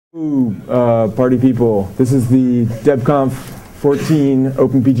Party people, this is the DebConf 14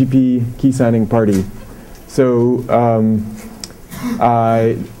 OpenPGP key signing party. So I'm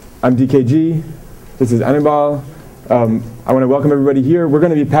DKG, this is Anibal. I want to welcome everybody here. We're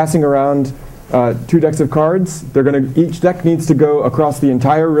going to be passing around 2 decks of cards. Each deck needs to go across the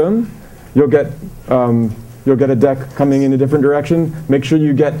entire room. You'll get a deck coming in a different direction. Make sure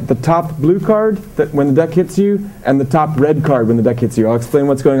you get the top blue card when the deck hits you, and the top red card when the deck hits you. I'll explain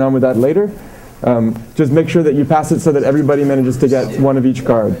what's going on with that later. Just make sure that you pass it so that everybody manages to get one of each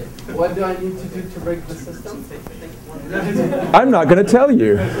card. What do I need to do to break the system? I'm not going to tell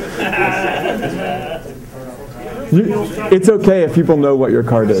you. It's okay if people know what your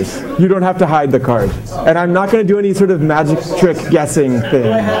card is. You don't have to hide the card. And I'm not going to do any sort of magic trick guessing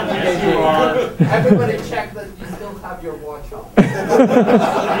thing. Everybody check that you still have your watch on.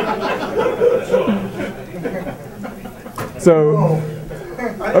 So,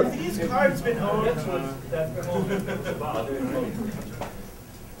 have these cards been owned?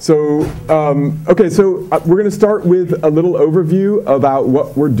 Okay, so we're going to start with a little overview about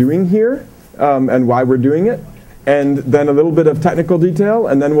what we're doing here and why we're doing it, and then a little bit of technical detail,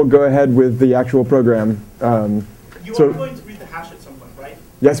 and then we'll go ahead with the actual program. You are going to read the hash at some point, right?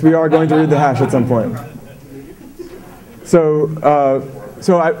 Yes, we are going to read the hash at some point. So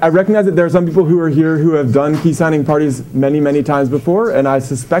I recognize that there are some people who are here who have done key signing parties many, many times before, and I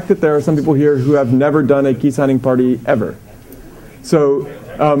suspect that there are some people here who have never done a key signing party ever. So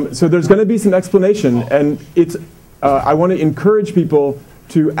there's going to be some explanation, and I want to encourage people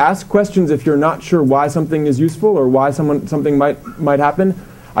to ask questions if you're not sure why something is useful or why something might happen.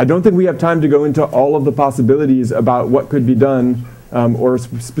 I don't think we have time to go into all of the possibilities about what could be done or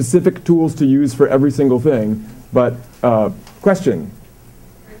specific tools to use for every single thing, but question?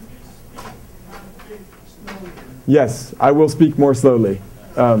 Yes, I will speak more slowly.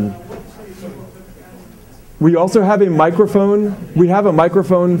 We also have a microphone. We have a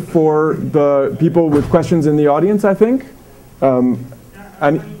microphone for the people with questions in the audience, I think.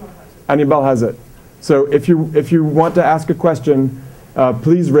 Anibal has it. So if you want to ask a question,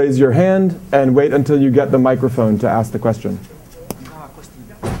 please raise your hand and wait until you get the microphone to ask the question.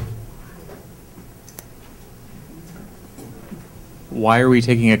 Why are we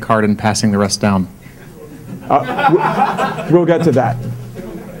taking a card and passing the rest down? We'll get to that.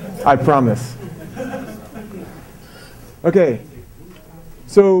 I promise. Okay.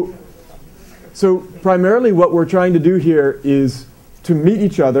 So primarily what we're trying to do here is to meet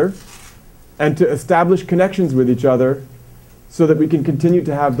each other and to establish connections with each other so that we can continue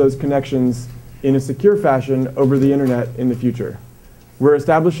to have those connections in a secure fashion over the internet in the future. We're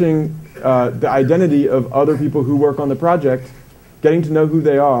establishing the identity of other people who work on the project, getting to know who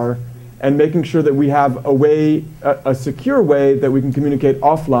they are, and making sure that we have a secure way that we can communicate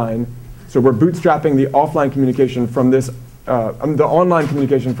offline. So we're bootstrapping the offline communication from the online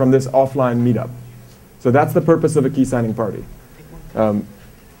communication from this offline meetup. So that's the purpose of a key signing party.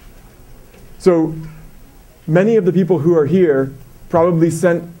 So many of the people who are here probably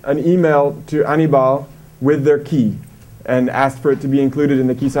sent an email to Anibal with their key and asked for it to be included in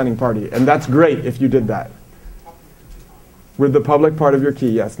the key signing party. And that's great if you did that. With the public part of your key,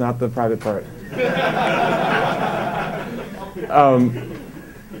 yes, not the private part.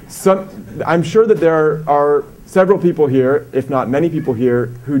 I'm sure that there are several people here, if not many people here,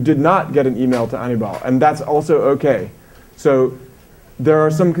 who did not get an email to Anibal, and that's also okay. So there are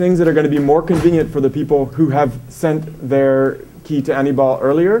some things that are going to be more convenient for the people who have sent their key to Anibal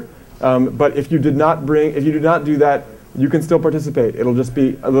earlier, but if you did not do that, you can still participate. It'll just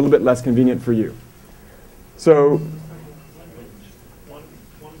be a little bit less convenient for you. So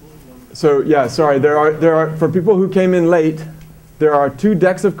yeah, sorry. There are for people who came in late, there are 2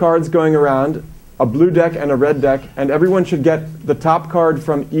 decks of cards going around, a blue deck and a red deck, and everyone should get the top card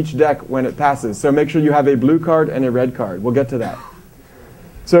from each deck when it passes. So make sure you have a blue card and a red card. We'll get to that.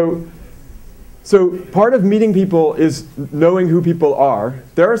 So part of meeting people is knowing who people are.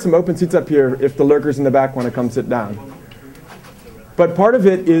 There are some open seats up here if the lurkers in the back want to come sit down. But part of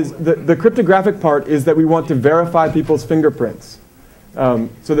it is, the cryptographic part is that we want to verify people's fingerprints. So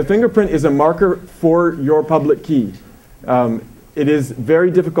the fingerprint is a marker for your public key. It is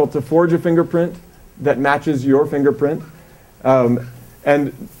very difficult to forge a fingerprint that matches your fingerprint.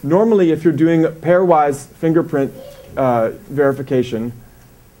 And normally if you're doing pairwise fingerprint verification,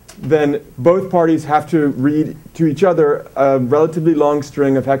 then both parties have to read to each other a relatively long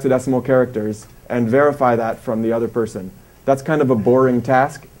string of hexadecimal characters and verify that from the other person. That's kind of a boring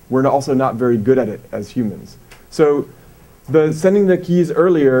task. We're also not very good at it as humans. So sending the keys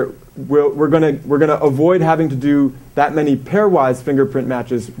earlier, we're gonna avoid having to do that many pairwise fingerprint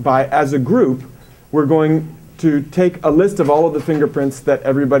matches. As a group, we're going to take a list of all of the fingerprints that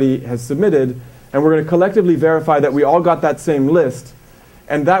everybody has submitted, and we're going to collectively verify that we all got that same list.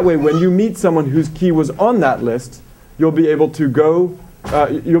 And that way, when you meet someone whose key was on that list, you'll be able to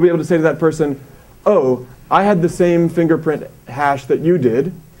say to that person, "Oh, I had the same fingerprint hash that you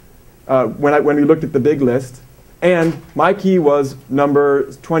did when we looked at the big list, and my key was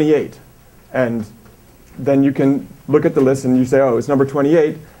number 28." And then you can look at the list and you say, "Oh, it's number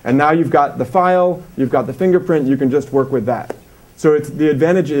 28." And now you've got the file, you've got the fingerprint, you can just work with that. So the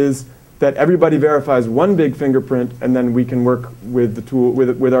advantage is that everybody verifies one big fingerprint, and then we can work with the tool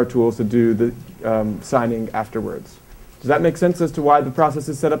with our tools to do the signing afterwards. Does that make sense as to why the process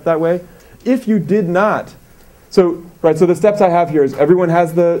is set up that way? If you did not, so the steps I have here is everyone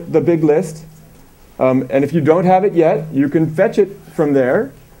has the big list, and if you don't have it yet, you can fetch it from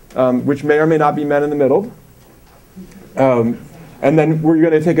there, which may or may not be men in the middle. And then we're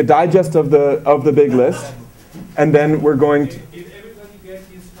going to take a digest of the big list, and then we're going to. Did everybody get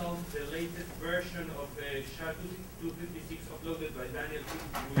installed the latest version of SHA-256 uploaded by Daniel?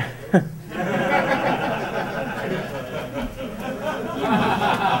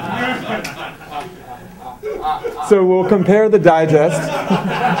 So we'll compare the digest.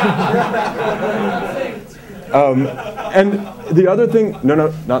 And the other thing,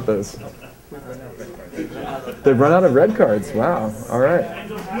 no, not those. They've run out of red cards. Wow. All right.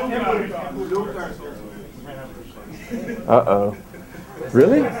 Uh-oh.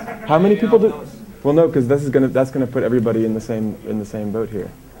 Really? How many people do? Well, no, because that's gonna put everybody in the same boat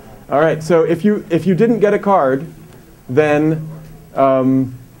here. All right. So if you didn't get a card, then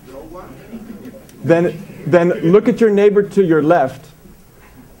look at your neighbor to your left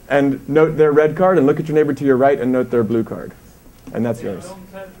and note their red card, and look at your neighbor to your right and note their blue card, and that's yours. I don't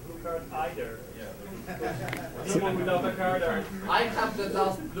have blue card either. Someone without a card or? I have the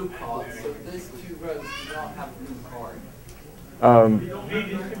last blue card, so these two rows do not have blue card. Um,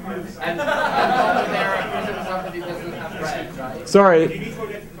 And over there, I presume somebody doesn't have red, right? Sorry.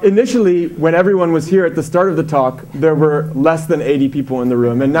 Initially, when everyone was here at the start of the talk, there were less than 80 people in the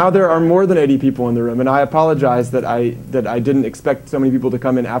room, and now there are more than 80 people in the room. And I apologize that I didn't expect so many people to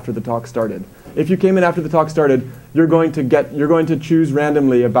come in after the talk started. If you came in after the talk started, you're going to choose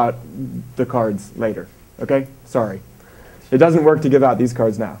randomly about the cards later. Okay? Sorry. It doesn't work to give out these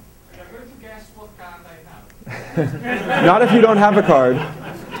cards now. I'm going to guess what card I have. Not if you don't have a card.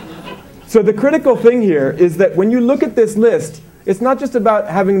 So the critical thing here is that when you look at this list, it's not just about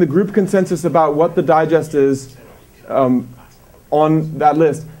having the group consensus about what the digest is on that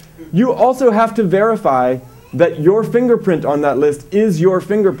list. You also have to verify that your fingerprint on that list is your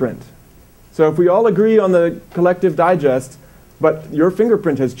fingerprint. So if we all agree on the collective digest, but your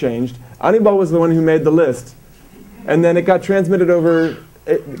fingerprint has changed, Anibal was the one who made the list, and then it got transmitted over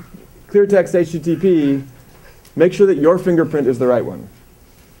clear text HTTP, make sure that your fingerprint is the right one.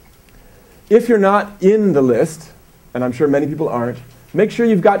 If you're not in the list, and I'm sure many people aren't, make sure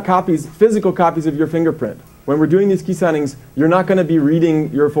you've got copies, physical copies of your fingerprint. When we're doing these key signings, you're not going to be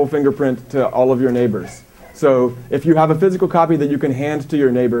reading your full fingerprint to all of your neighbors. So if you have a physical copy that you can hand to your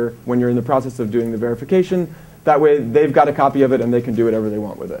neighbor when you're in the process of doing the verification, that way they've got a copy of it and they can do whatever they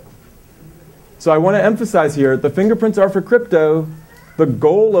want with it. So I want to emphasize here, the fingerprints are for crypto. The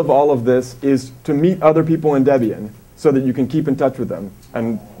goal of all of this is to meet other people in Debian so that you can keep in touch with them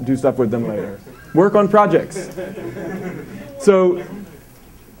and do stuff with them later. Work on projects. So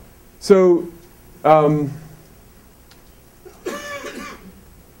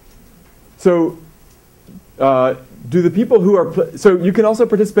do the people who are, so you can also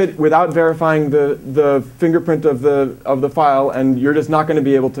participate without verifying the fingerprint of the file, and you're just not going to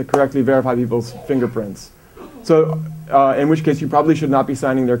be able to correctly verify people's fingerprints. So in which case you probably should not be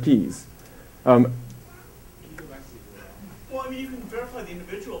signing their keys. Well, I mean, you can verify the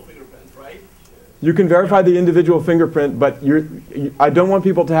individual fingerprint, right? You can verify the individual fingerprint, but I don't want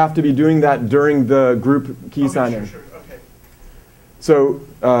people to have to be doing that during the group key signing. Sure, okay. So,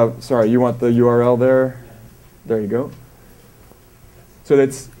 sorry, you want the URL there? There you go. So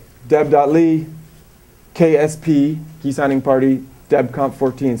that's deb.ly, KSP, key signing party, DebConf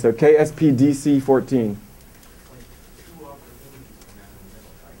 14. So KSP DC 14.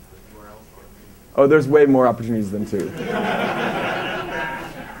 Oh, there's way more opportunities than two.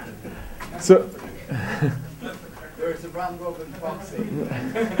 So, There's a round robin proxy.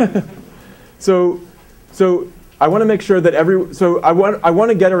 so I want to make sure that I want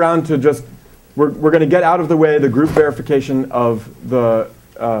to get around to just, we're going to get out of the way the group verification of the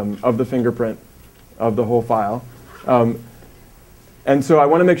fingerprint of the whole file. And so I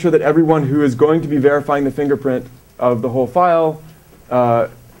want to make sure that everyone who is going to be verifying the fingerprint of the whole file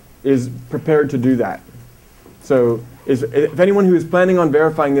is prepared to do that. So if anyone who is planning on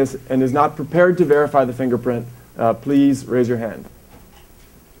verifying this and is not prepared to verify the fingerprint, please raise your hand.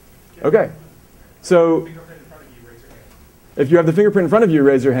 Okay. So if you have the fingerprint in front of you,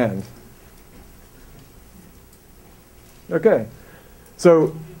 raise your hand. Okay.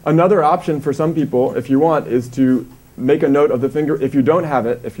 So another option for some people, if you want, is to make a note of the finger. If you don't have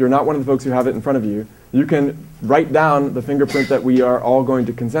it, if you're not one of the folks who have it in front of you, you can write down the fingerprint that we are all going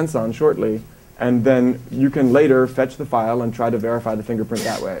to consent on shortly, and then you can later fetch the file and try to verify the fingerprint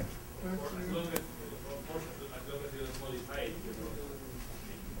that way.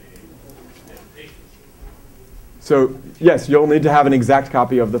 So yes, you'll need to have an exact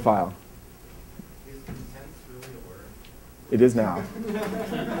copy of the file. Is consent really a word? It is now.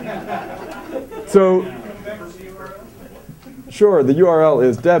 So sure, the URL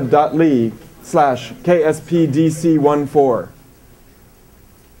is deb.ly/kspdc14.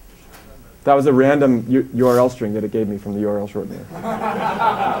 That was a random URL string that it gave me from the URL shortener.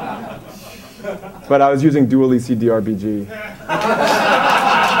 But I was using dual ECDRBG.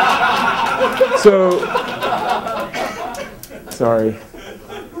 So, sorry.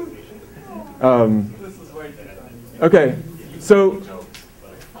 Okay, so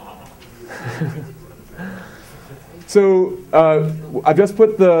I've just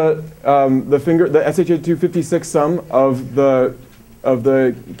put the SHA-256 sum of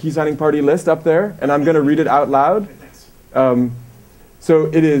the key signing party list up there, and I'm going to read it out loud. So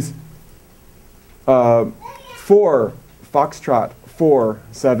it is 4 Foxtrot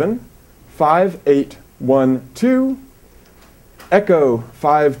 47 5812 Echo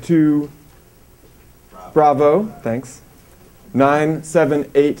 52 Bravo, thanks,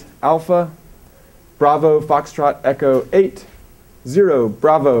 978 Alpha Bravo Foxtrot Echo 8 0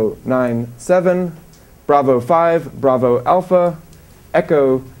 Bravo 97 Bravo 5 Bravo Alpha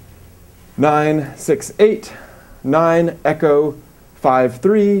Echo 968 9 Echo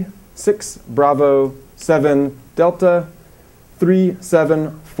 53 6 Bravo 7 Delta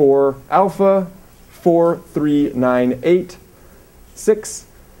 374 Alpha 4398 6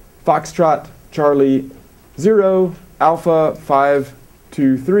 Foxtrot Charlie 0 Alpha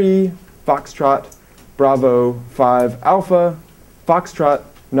 523 Foxtrot Bravo 5 Alpha Foxtrot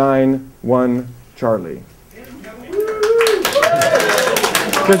 9 1 Charlie.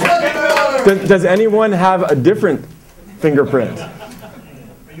 Does anyone have a different fingerprint? Are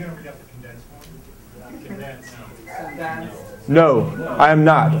you going to read out the condensed one? Condensed. No, I am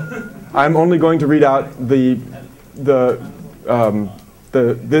not. I'm only going to read out this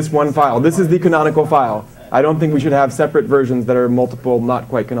one file. This is the canonical file. I don't think we should have separate versions that are multiple, not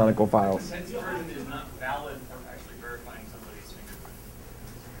quite canonical files. The consent version is not valid for actually verifying somebody's fingerprint.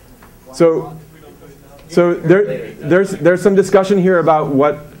 So there's some discussion here about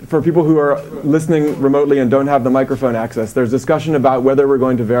what, for people who are listening remotely and don't have the microphone access, there's discussion about whether we're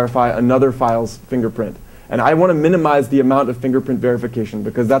going to verify another file's fingerprint. And I want to minimize the amount of fingerprint verification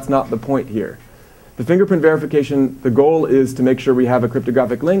because that's not the point here. The fingerprint verification, the goal is to make sure we have a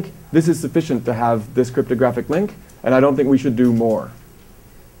cryptographic link. This is sufficient to have this cryptographic link, and I don't think we should do more.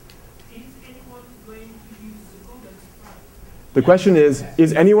 Is anyone going to use the condensed file? The question is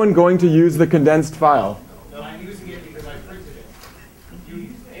anyone going to use the condensed file? No, I'm using it because I printed it.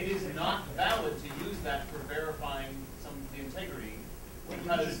 It is not valid to use that for verifying the integrity.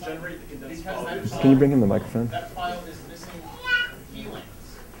 Because generate the condensed file. Can you bring him the microphone? That file is missing key links.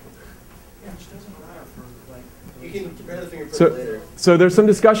 You can compare the fingerprint later. So there's some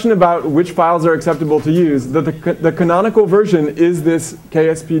discussion about which files are acceptable to use. The canonical version is this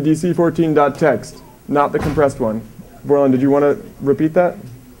kspdc14.txt, not the compressed one. Borland, did you want to repeat that?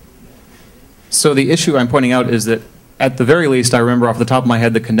 So the issue I'm pointing out is that, at the very least, I remember off the top of my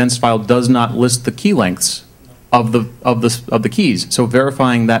head, the condensed file does not list the key lengths of the keys. So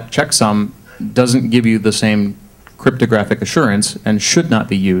verifying that checksum doesn't give you the same cryptographic assurance and should not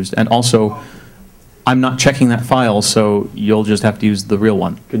be used. And also, I'm not checking that file, so you'll just have to use the real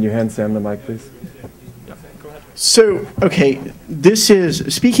one. Can you hand Sam the mic, please? So, okay, this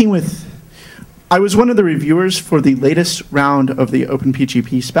is, speaking with, I was one of the reviewers for the latest round of the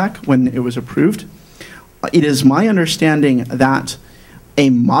OpenPGP spec when it was approved. It is my understanding that a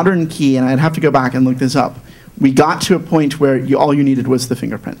modern key, and I'd have to go back and look this up, we got to a point where all you needed was the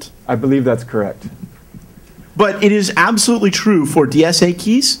fingerprint. I believe that's correct. But it is absolutely true for DSA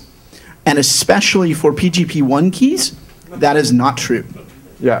keys, and especially for PGP1 keys, that is not true.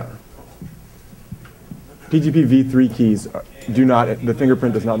 Yeah. PGP v3 keys do not, the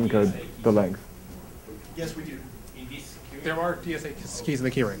fingerprint does not encode the length. Yes, we do. In this there are DSA keys in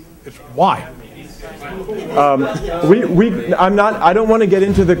the keyring. Why? I don't want to get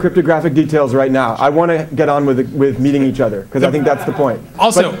into the cryptographic details right now. I want to get on with meeting each other, because I think that's the point.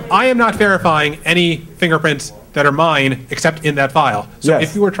 Also, I am not verifying any fingerprints that are mine except in that file. So Yes.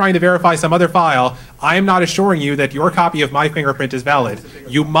 if you were trying to verify some other file, I am not assuring you that your copy of my fingerprint is valid.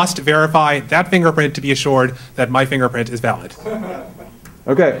 You must verify that fingerprint to be assured that my fingerprint is valid.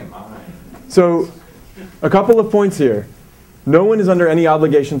 Okay. So a couple of points here. No one is under any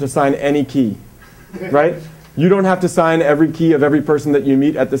obligation to sign any key, right? You don't have to sign every key of every person that you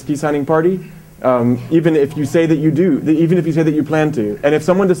meet at this key signing party, even if you say that you do, even if you say that you plan to. And if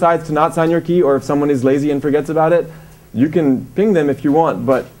someone decides to not sign your key, or if someone is lazy and forgets about it, you can ping them if you want,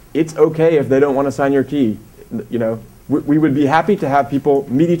 but it's okay if they don't want to sign your key. You know, we would be happy to have people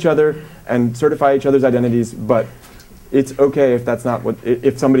meet each other and certify each other's identities, but it's okay if that's not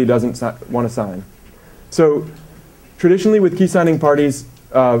if somebody doesn't want to sign. So traditionally with key signing parties,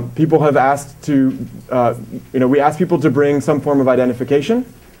 people have asked to, we ask people to bring some form of identification.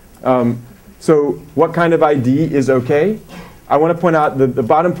 So what kind of ID is okay? I want to point out that the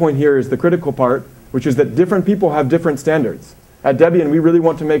bottom point here is the critical part, which is that different people have different standards. At Debian, we really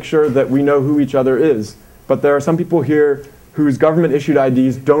want to make sure that we know who each other is. But there are some people here whose government-issued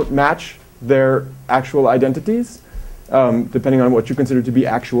IDs don't match their actual identities, depending on what you consider to be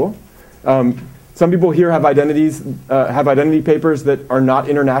actual. Some people here have identity papers that are not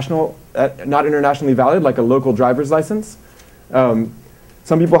internationally valid, like a local driver's license.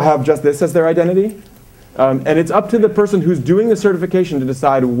 Some people have just this as their identity. And it's up to the person who's doing the certification to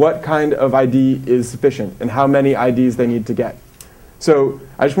decide what kind of ID is sufficient and how many IDs they need to get. So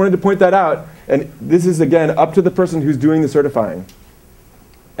I just wanted to point that out. And this is, again, up to the person who's doing the certifying.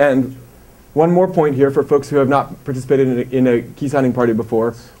 And one more point here for folks who have not participated in a key signing party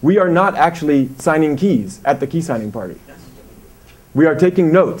before. We are not actually signing keys at the key signing party. We are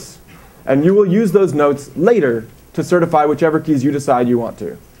taking notes. And you will use those notes later to certify whichever keys you decide you want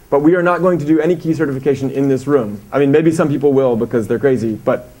to. But we are not going to do any key certification in this room. I mean, maybe some people will because they're crazy.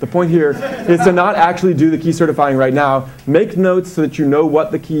 But the point here is to not actually do the key certifying right now. Make notes so that you know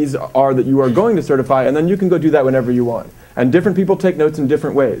what the keys are that you are going to certify, and then you can go do that whenever you want. And different people take notes in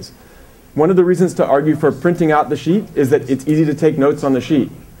different ways. One of the reasons to argue for printing out the sheet is that it's easy to take notes on the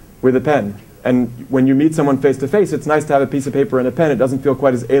sheet with a pen. And when you meet someone face to face, it's nice to have a piece of paper and a pen. It doesn't feel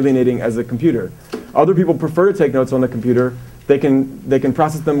quite as alienating as a computer. Other people prefer to take notes on the computer. They can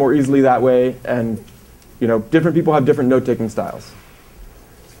process them more easily that way, and different people have different note-taking styles.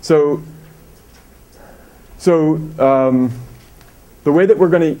 So the way that we're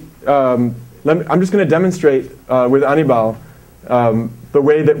going to, I'm just going to demonstrate with Anibal the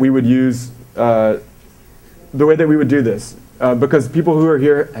way that we would use, the way that we would do this, because people who are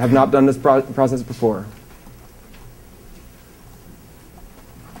here have not done this process before.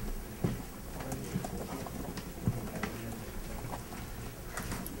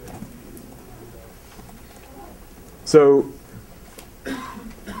 So,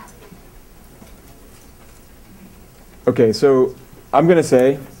 okay, so I'm going to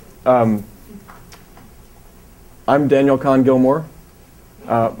say, I'm Daniel Kahn Gillmor.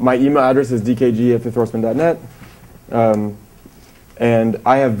 My email address is dkg@fifthhorseman.net. And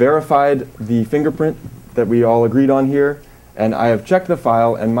I have verified the fingerprint that we all agreed on here. And I have checked the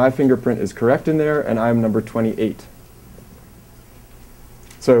file, and my fingerprint is correct in there, and I'm number 28.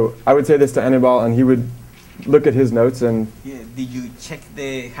 So I would say this to Anibal, and he would look at his notes. And yeah, did you check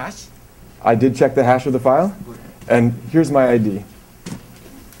the hash? I did check the hash of the file. And here's my ID.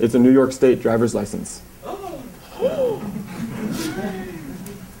 It's a New York State driver's license.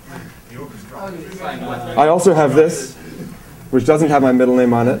 I also have this, which doesn't have my middle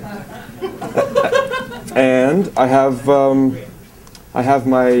name on it. And I have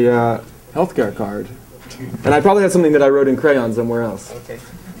my healthcare card. And I probably have something that I wrote in crayon somewhere else. Okay.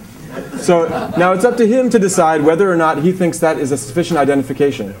 So now it's up to him to decide whether or not he thinks that is a sufficient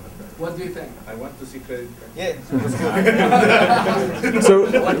identification. What do you think? I want to see credit card. Yeah. So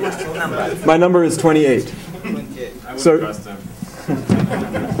What was your number? my number is 28. 28. So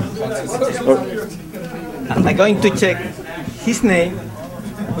I'm going to check his name.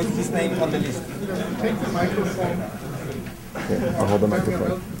 Put his name on the list. okay, I'll hold the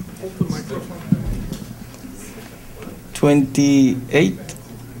microphone. 28.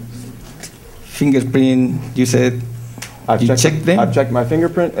 Fingerprint, you said you checked them? I've checked my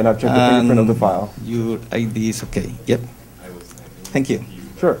fingerprint, and I've checked the fingerprint of the file. Your ID is okay. Yep. Thank you.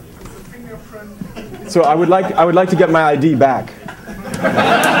 Sure. So I would like to get my ID back.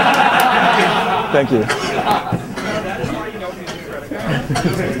 Thank you.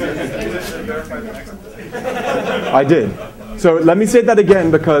 I did. So let me say that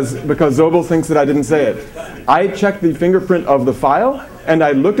again because Zobel thinks that I didn't say it. I checked the fingerprint of the file, and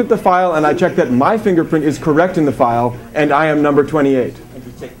I looked at the file, and I checked that my fingerprint is correct in the file, and I am number 28.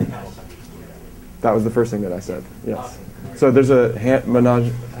 That was the first thing that I said, yes. So there's a hand,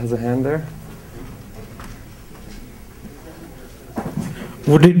 Manoj has a hand there.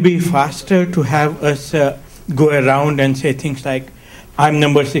 Would it be faster to have us go around and say things like, I'm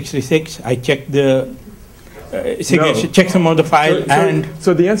number 66, I checked the signature, No. check some of the file,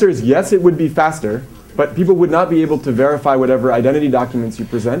 So the answer is yes, it would be faster, but people would not be able to verify whatever identity documents you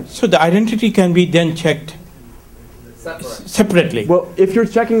present. so the identity can be then checked separately. Well, if you're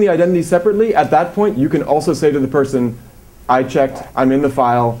checking the identity separately, at that point, you can also say to the person, I checked, I'm in the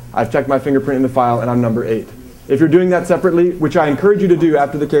file, I've checked my fingerprint in the file, and I'm number 8. If you're doing that separately, which I encourage you to do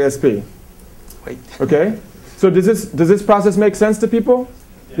after the KSP. Wait. Okay? So does this process make sense to people?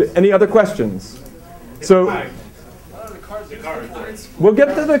 Any other questions? So we'll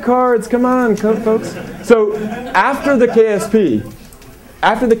get to the cards. Come on, folks. So after the KSP,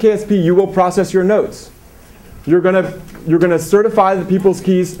 you will process your notes. You're gonna certify the people's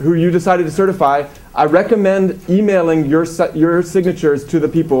keys who you decided to certify. I recommend emailing your signatures to the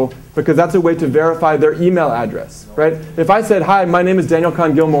people because that's a way to verify their email address, right? If I said, hi, my name is Daniel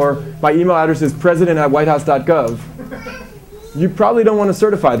Kahn Gillmor, my email address is president@whitehouse.gov, you probably don't want to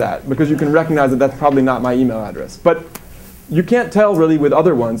certify that because you can recognize that that's probably not my email address. But you can't tell really with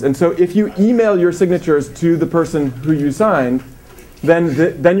other ones. And so if you email your signatures to the person who you signed,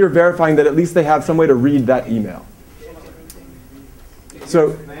 then you're verifying that at least they have some way to read that email.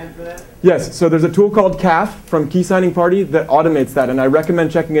 So, yes, so there's a tool called CAF from Keysigning Party that automates that, and I recommend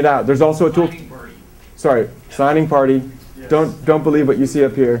checking it out. There's also a tool. Sorry, Signing Party. Don't believe what you see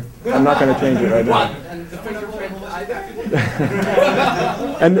up here. I'm not going to change it right now.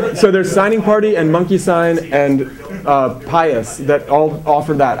 And so there's Signing Party and Monkey Sign and Pius that all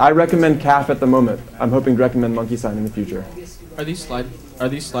offer that. I recommend CAF at the moment. I'm hoping to recommend Monkey Sign in the future. Are these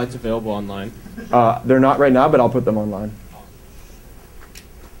slides available online? They're not right now, but I'll put them online.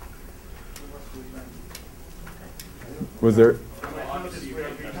 Was there?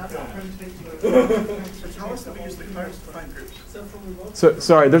 So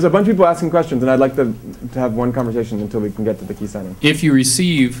sorry, there's a bunch of people asking questions, and I'd like to have one conversation until we can get to the key signing. If you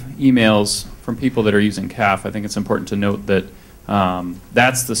receive emails from people that are using CAF, I think it's important to note that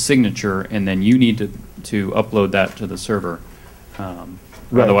that's the signature, and then you need to upload that to the server.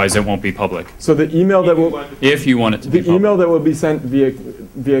 Right. Otherwise, it won't be public. So the email that will, if you want it to be public. The email that will be sent via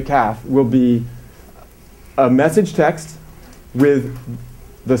CAF will be a message text with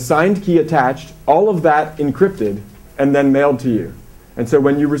the signed key attached, all of that encrypted, and then mailed to you. And so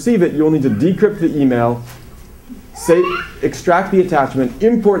when you receive it, you'll need to decrypt the email, extract the attachment,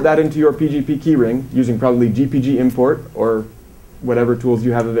 import that into your PGP keyring using probably GPG import or whatever tools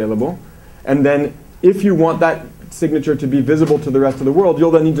you have available. And then if you want that signature to be visible to the rest of the world,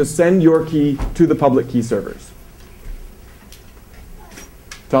 you'll then need to send your key to the public key servers.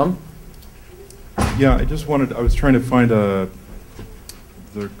 Tom? Yeah, I was trying to find the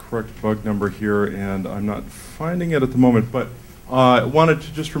correct bug number here, and I'm not finding it at the moment, but I wanted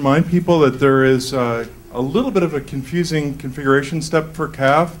to just remind people that there is a little bit of a confusing configuration step for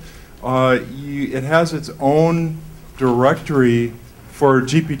CAF. It has its own directory for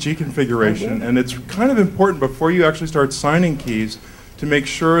GPG configuration, and it's kind of important before you actually start signing keys to make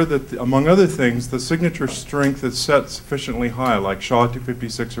sure that, among other things, the signature strength is set sufficiently high, like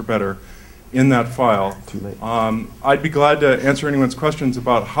SHA-256 or better, in that file. Too late. I'd be glad to answer anyone's questions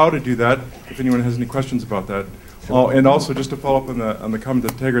about how to do that, if anyone has any questions about that. Oh, and also, just to follow up on the comment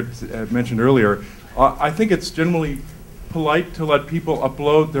that Tegert mentioned earlier, I think it's generally polite to let people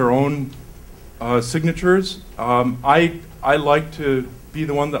upload their own signatures. I like to be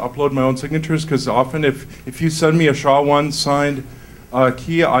the one to upload my own signatures because often if you send me a SHA-1 signed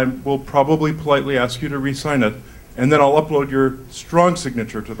key, I will probably politely ask you to re-sign it, and then I'll upload your strong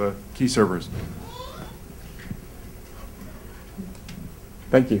signature to the key servers.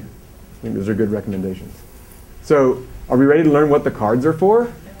 Thank you. I think those are good recommendations. So, are we ready to learn what the cards are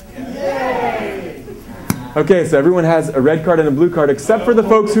for? Yay! Okay, so everyone has a red card and a blue card, except for the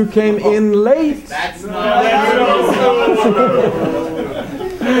folks who came in late. That's not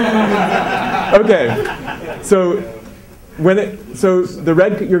Okay, so the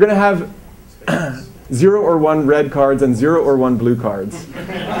red, you're going to have 0 or 1 red cards and 0 or 1 blue cards.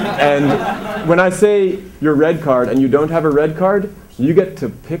 And when I say your red card and you don't have a red card, you get to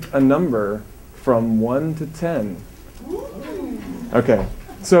pick a number from 1 to 10. Okay,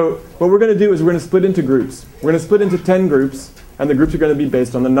 so what we're going to do is we're going to split into groups. We're going to split into 10 groups, and the groups are going to be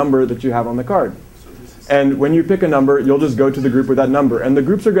based on the number that you have on the card. And when you pick a number, you'll just go to the group with that number. And the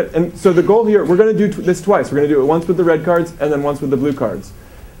groups are good. And so the goal here, we're going to do this twice. We're going to do it once with the red cards and then once with the blue cards.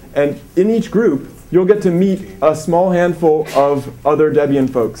 And in each group, you'll get to meet a small handful of other Debian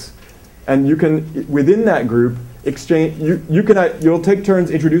folks. And you can, within that group, exchange. You'll take turns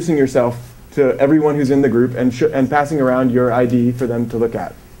introducing yourself to everyone who's in the group and passing around your ID for them to look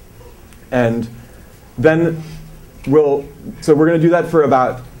at. And then so we're going to do that for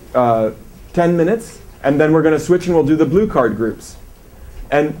about 10 minutes. And then we're going to switch and we'll do the blue card groups.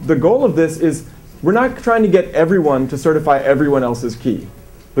 And the goal of this is we're not trying to get everyone to certify everyone else's key.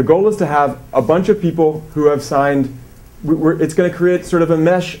 The goal is to have a bunch of people who have signed. It's going to create sort of a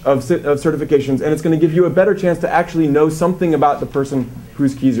mesh of certifications, and it's going to give you a better chance to actually know something about the person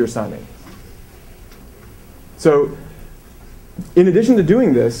whose keys you're signing. So in addition to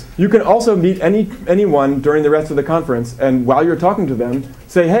doing this, you can also meet anyone during the rest of the conference, and while you're talking to them,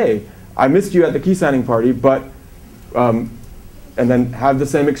 say, hey, I missed you at the key signing party, but, and then have the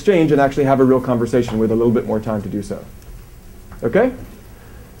same exchange and actually have a real conversation with a little bit more time to do so. Okay?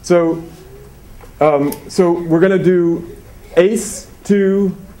 So, so we're going to do ace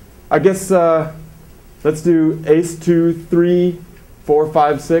to, I guess, let's do ace 2, 3, 4,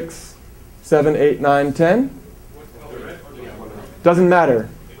 5, 6, 7, 8, 9, 10. Doesn't matter.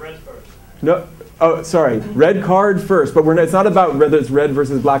 No. Oh, sorry. Red card first, but it's not about whether it's red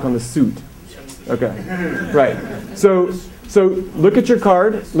versus black on the suit. Okay. Right. So look at your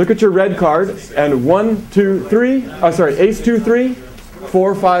card. Look at your red card, and 1, 2, 3. Oh, sorry. Ace 2, 3,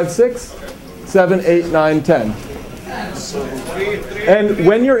 4, 5, 6, 7, 8, 9, 10. And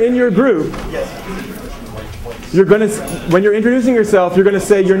when you're in your group, you're going to, when you're introducing yourself, you're going to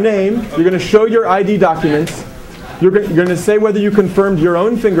say your name. You're going to show your ID documents. You're going to say whether you confirmed your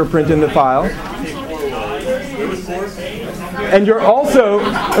own fingerprint in the file. And you're also,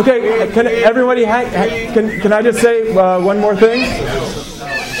 okay, can everybody, can I just say one more thing?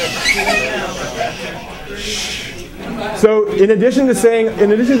 So in addition to saying,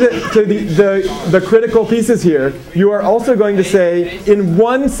 in addition to the critical pieces here, you are also going to say in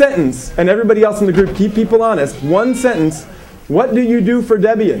one sentence, and everybody else in the group, keep people honest, one sentence, what do you do for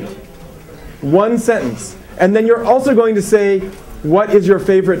Debian? One sentence. And then you're also going to say, what is your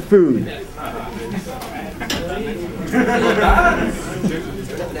favorite food? Yeah.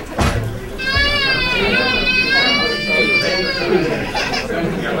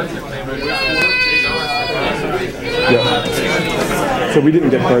 So we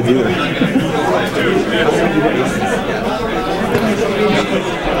didn't get cards either.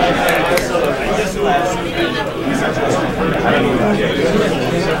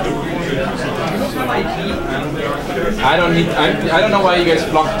 I don't know why you guys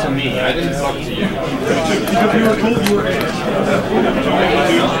flocked to me. I didn't flock to you. Because we were told you were here.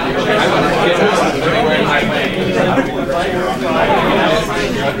 I wanted to get where my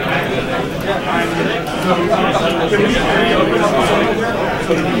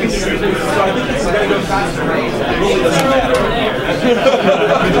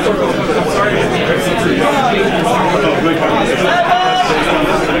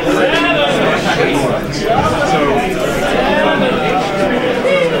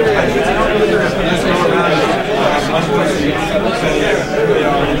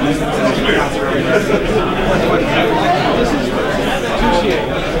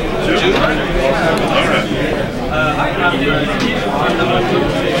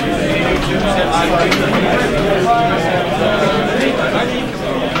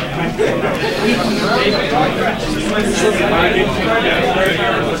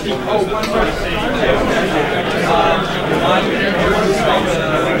Oh,